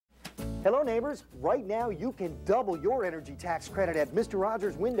Hello neighbors, right now you can double your energy tax credit at Mr.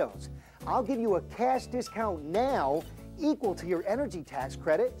 Rogers Windows. I'll give you a cash discount now equal to your energy tax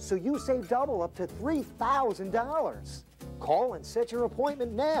credit, so you save double up to $3,000. Call and set your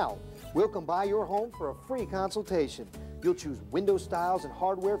appointment now. We'll come by your home for a free consultation. You'll choose window styles and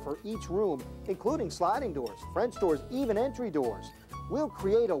hardware for each room, including sliding doors, French doors, even entry doors. We'll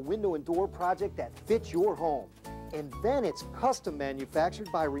create a window and door project that fits your home. And then it's custom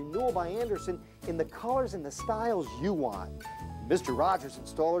manufactured by Renewal by Andersen in the colors and the styles you want. Mr. Rogers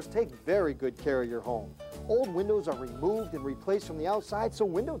installers take very good care of your home. Old windows are removed and replaced from the outside so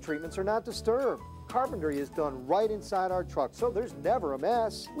window treatments are not disturbed. Carpentry is done right inside our truck, so there's never a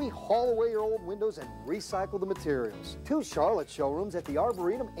mess. We haul away your old windows and recycle the materials. 2 Charlotte showrooms at the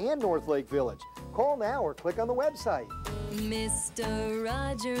Arboretum and North Lake Village. Call now or click on the website. Mr.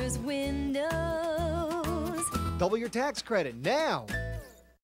 Rogers Windows. Double your tax credit now.